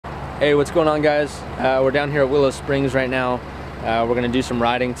Hey, what's going on, guys? We're down here at Willow Springs right now. We're gonna do some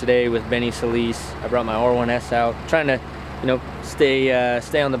riding today with Benny Solis. I brought my R1S out, trying to,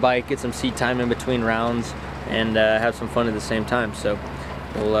 stay on the bike, get some seat time in between rounds, and have some fun at the same time. So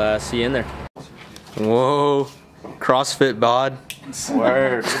we'll see you in there. Whoa, CrossFit bod.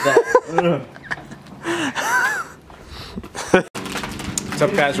 Word. What's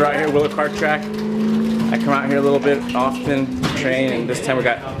up, guys? We're out here at Willow Kart Track. I come out here a little bit often to train, and this time we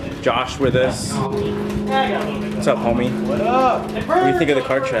got Josh with us. What's up, homie? What up? What do you think of the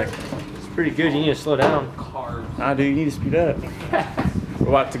kart track? It's pretty good. You need to slow down. Nah, dude, you need to speed up. We're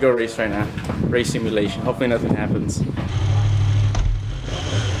about to go race right now. Race simulation. Hopefully nothing happens.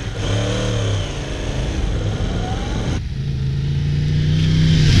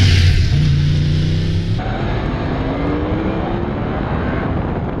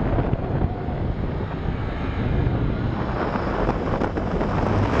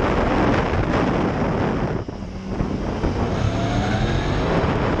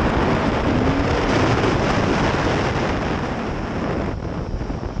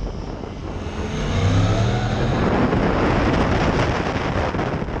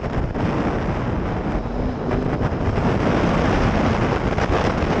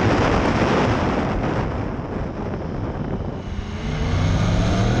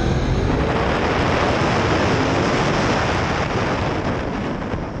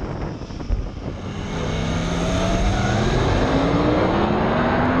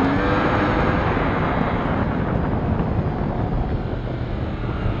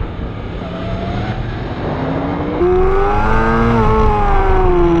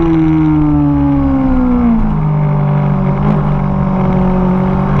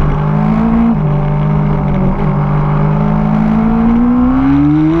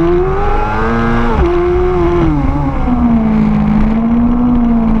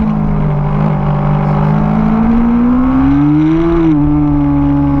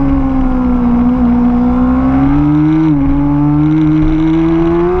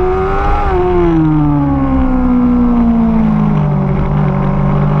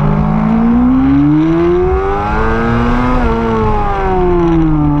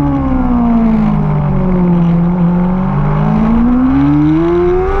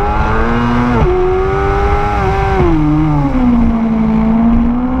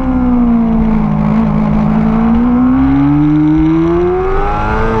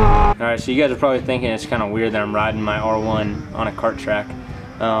 So you guys are probably thinking it's kind of weird that I'm riding my R1 on a kart track.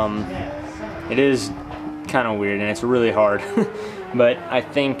 It is kind of weird and it's really hard, but I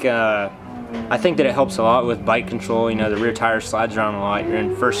think that it helps a lot with bike control. You know, the rear tire slides around a lot. You're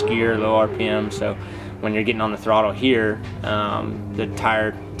in first gear, low RPM, so when you're getting on the throttle here, the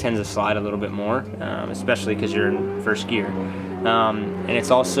tire tends to slide a little bit more, especially because you're in first gear. And it's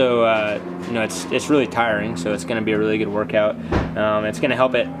also, it's really tiring, so it's going to be a really good workout. It's going to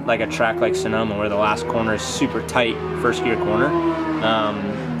help at like a track like Sonoma, where the last corner is super tight, first gear corner.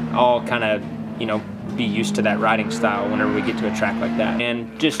 I'll kind of, be used to that riding style whenever we get to a track like that.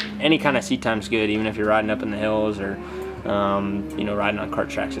 And just any kind of seat time's good, even if you're riding up in the hills or, riding on kart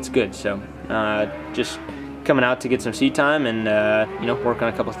tracks, it's good. So just coming out to get some seat time and, work on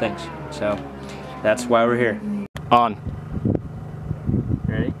a couple things. So that's why we're here. On.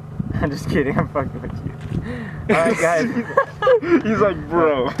 Ready? I'm just kidding, I'm fucking with you. Alright, guys. He's like,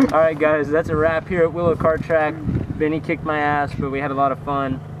 bro. Alright, guys, that's a wrap here at Willow Kart Track. Benny kicked my ass, but we had a lot of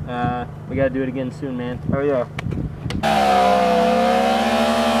fun. We gotta do it again soon, man. Oh, yeah.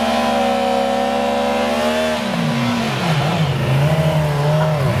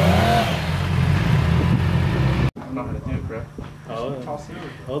 I don't know how to do it, bro.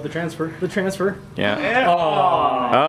 Oh, the transfer. The transfer. Yeah. Yeah. Oh.